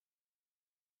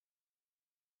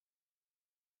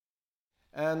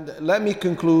And let me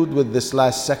conclude with this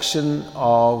last section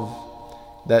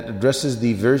that addresses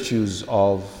the virtues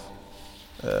of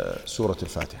Surah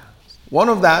Al-Fatiha. One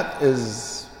of that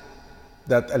is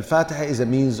that Al-Fatiha is a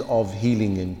means of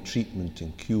healing and treatment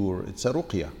and cure. It's a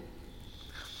ruqyah.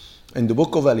 In the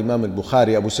book of Al-Imam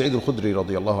Al-Bukhari, Abu Sa'id Al-Khudri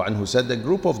radiallahu anhu said a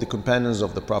group of the companions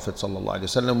of the Prophet sallallahu alaihi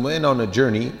wasallam went on a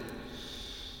journey.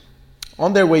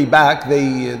 On their way back,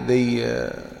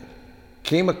 they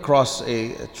came across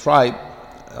a tribe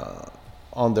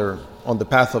on the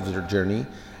path of their journey,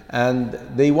 and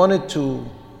they wanted to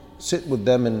sit with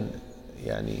them and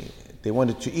they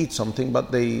wanted to eat something,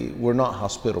 but they were not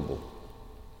hospitable.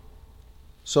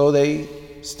 So they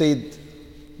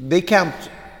camped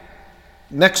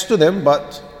next to them,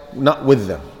 but not with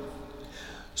them.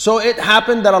 So it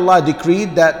happened that Allah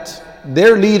decreed that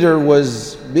their leader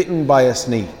was bitten by a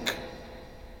snake.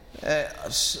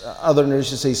 Other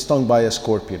narrations say stung by a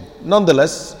scorpion.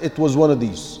 Nonetheless, it was one of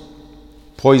these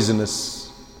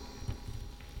poisonous.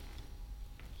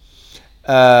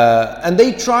 And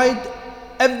they tried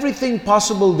everything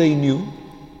possible they knew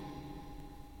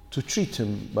to treat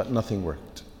him, but nothing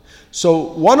worked.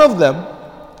 So one of them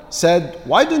said,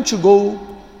 why don't you go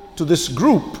to this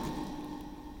group,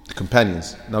 the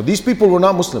companions. Now these people were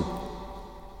not Muslim.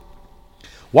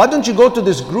 Why don't you go to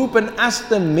this group and ask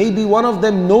them, maybe one of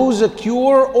them knows a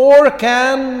cure or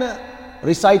can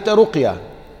recite a ruqyah.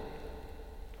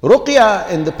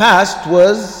 Ruqyah in the past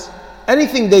was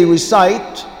anything they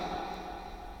recite,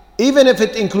 even if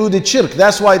it included shirk.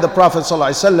 That's why the Prophet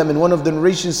ﷺ in one of the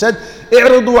narrations said,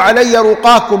 اعرضوا علي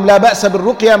رقاكم لا بأس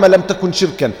بالرقية ما لم تكن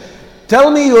شركا. Tell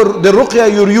me the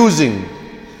ruqyah you're using.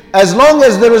 As long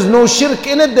as there is no shirk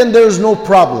in it, then there is no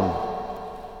problem.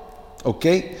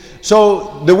 Okay?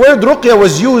 So the word ruqyah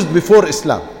was used before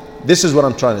Islam. This is what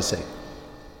I'm trying to say.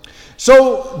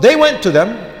 So they went to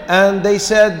them and they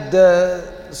said,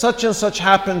 such and such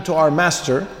happened to our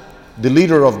master, the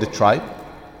leader of the tribe,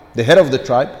 the head of the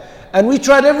tribe, and we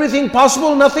tried everything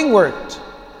possible, nothing worked.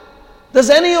 Does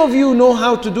any of you know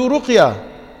how to do ruqyah?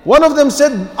 One of them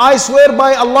said, I swear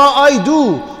by Allah I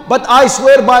do, but I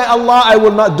swear by Allah I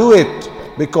will not do it,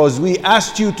 because we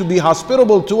asked you to be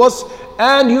hospitable to us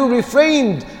and you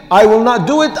refrained. I will not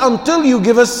do it until you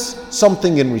give us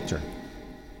something in return.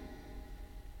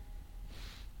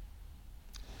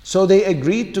 So they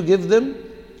agreed to give them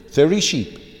 30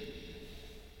 sheep.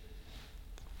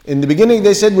 In the beginning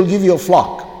they said, we'll give you a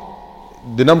flock.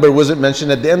 The number wasn't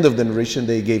mentioned. At the end of the narration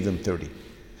they gave them 30.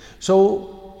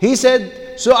 So he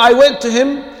said, so I went to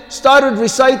him, started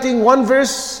reciting one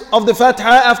verse of the Fatiha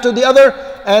after the other,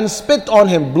 and spit on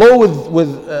him, blow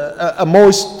with a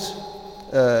moist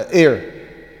air.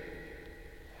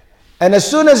 And as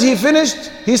soon as he finished,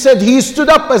 he said he stood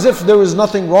up as if there was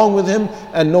nothing wrong with him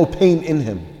and no pain in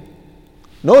him.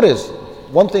 Notice,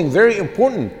 one thing very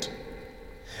important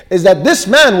is that this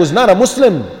man was not a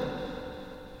Muslim,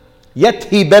 yet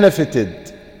he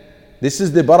benefited. This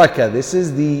is the barakah, this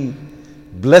is the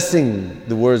blessing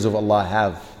the words of Allah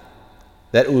have,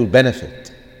 that it will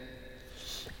benefit.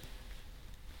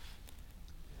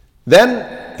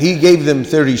 Then he gave them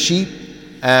 30 sheep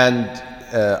and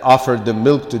offered them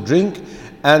milk to drink.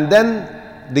 And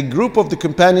then the group of the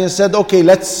companions said, okay,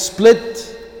 let's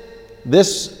split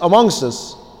this amongst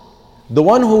us. The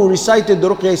one who recited the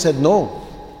ruqyah said, no,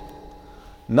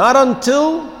 not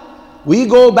until we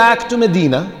go back to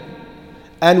Medina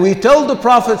and we tell the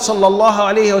Prophet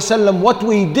ﷺ what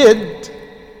we did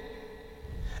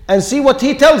and see what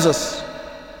he tells us.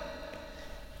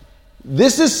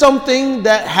 This is something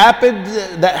that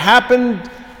happened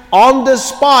on the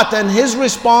spot, and his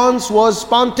response was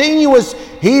spontaneous.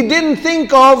 He didn't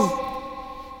think of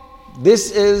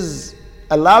this is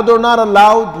allowed or not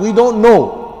allowed, we don't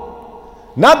know.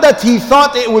 Not that he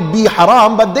thought it would be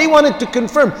haram, but they wanted to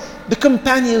confirm. The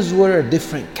companions were a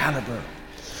different caliber.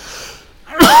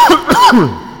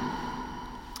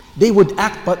 They would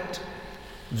act but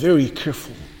very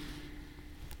careful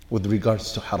with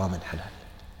regards to haram and halal.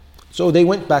 So they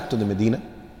went back to the Medina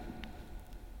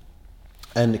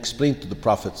and explained to the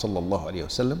Prophet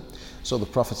ﷺ. So the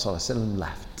Prophet ﷺ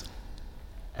laughed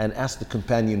and asked the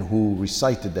companion who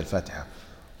recited the Fatiha,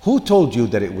 who told you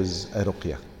that it was a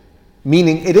ruqyah?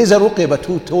 Meaning it is a ruqyah, but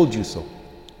who told you so?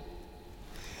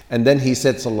 And then he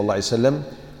said ﷺ,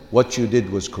 what you did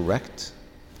was correct.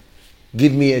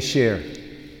 Give me a share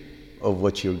of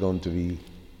what you're going to be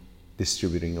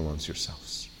distributing amongst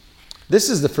yourselves. This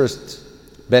is the first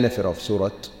benefit of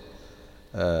Surah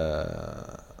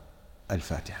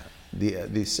Al-Fatiha.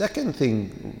 The second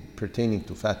thing pertaining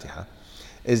to Fatiha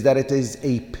is that it is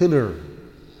a pillar,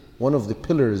 one of the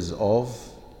pillars of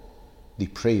the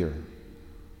prayer.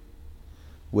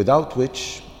 without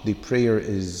which the prayer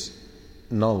is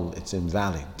null, it's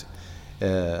invalid.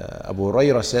 Abu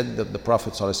Hurairah said that the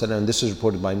Prophet ﷺ, and this is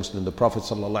reported by Muslim, the Prophet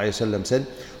ﷺ said,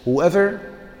 whoever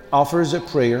offers a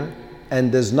prayer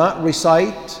and does not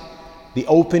recite the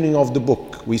opening of the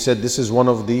book, we said this is one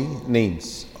of the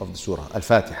names of the surah,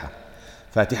 Al-Fatiha,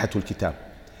 Fatihatul Kitab,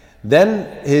 then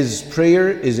his prayer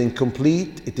is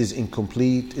incomplete, it is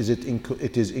incomplete,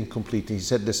 it is incomplete. He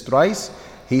said this thrice.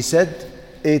 He said,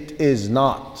 it is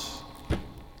not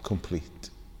complete.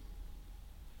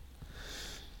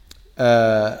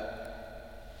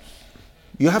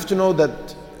 You have to know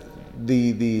that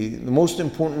the most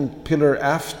important pillar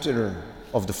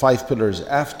of the 5 pillars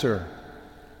after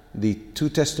the 2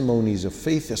 testimonies of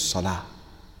faith is Salah.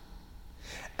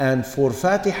 And for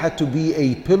Fatiha to be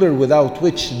a pillar without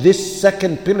which this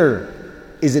second pillar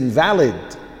is invalid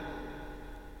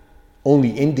only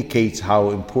indicates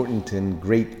how important and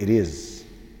great it is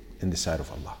in the sight of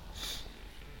Allah.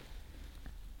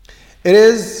 It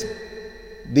is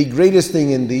the greatest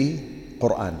thing in the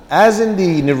Quran. As in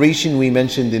the narration we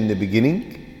mentioned in the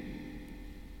beginning,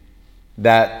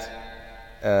 that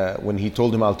when he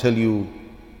told him, I'll tell you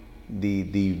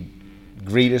the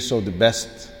greatest or the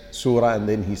best surah, and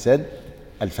then he said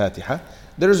Al-Fatiha.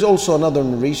 There is also another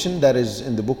narration that is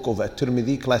in the book of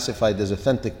At-Tirmidhi, classified as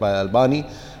authentic by Albani.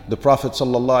 The Prophet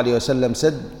ﷺ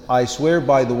said, I swear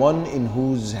by the one in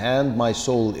whose hand my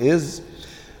soul is,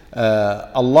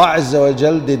 Allah Azza wa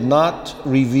Jal did not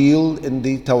reveal in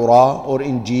the Torah or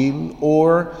Injil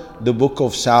or the book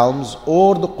of Psalms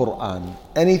or the Quran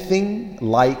anything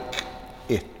like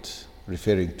it,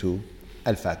 referring to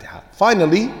Al-Fatiha.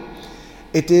 Finally,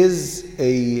 it is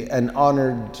an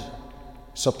honored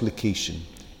supplication.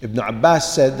 Ibn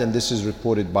Abbas said, and this is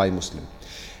reported by Muslim,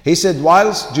 he said,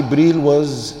 whilst Jibreel was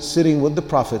sitting with the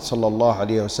Prophet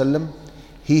ﷺ,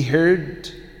 he heard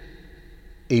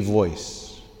a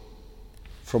voice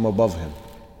from above him.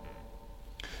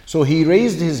 So he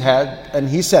raised his head and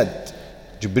he said,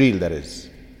 Jibreel that is,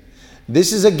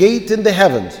 this is a gate in the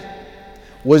heavens,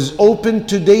 was opened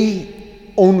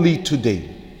today, only today.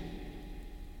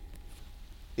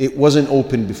 It wasn't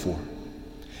open before.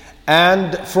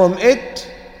 And from it,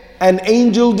 an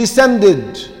angel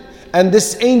descended. And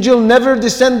this angel never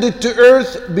descended to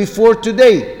earth before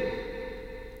today.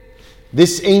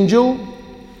 This angel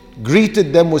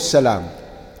greeted them with salam.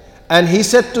 And he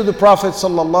said to the Prophet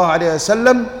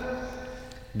ﷺ,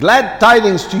 glad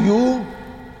tidings to you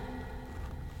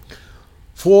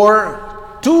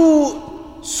for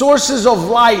 2 sources of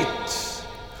light,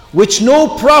 which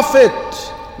no prophet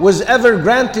was ever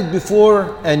granted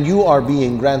before, and you are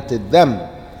being granted them.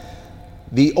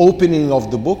 The opening of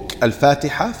the book,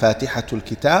 Al-Fatiha, Fatihatul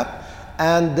Kitab,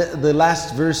 and the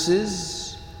last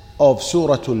verses of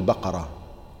Suratul Baqarah.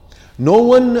 No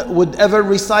one would ever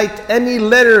recite any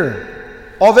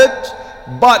letter of it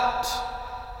but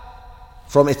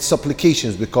from its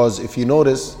supplications, because if you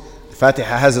notice,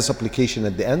 Fatiha has a supplication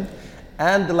at the end,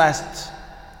 and the last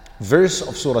verse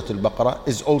of Surah Al-Baqarah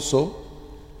is also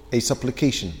a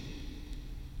supplication.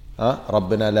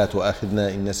 رَبَّنَا لَا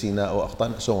تُؤَاخِذْنَا إِن نَسِينَا أَوْ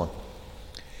أَخْطَأْنَا, so on.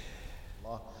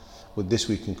 With this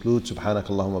we conclude. سبحانك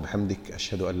اللهم وبحمدك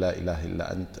أشهد أن لا إله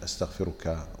إلا أنت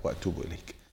أستغفرك وأتوب إليك.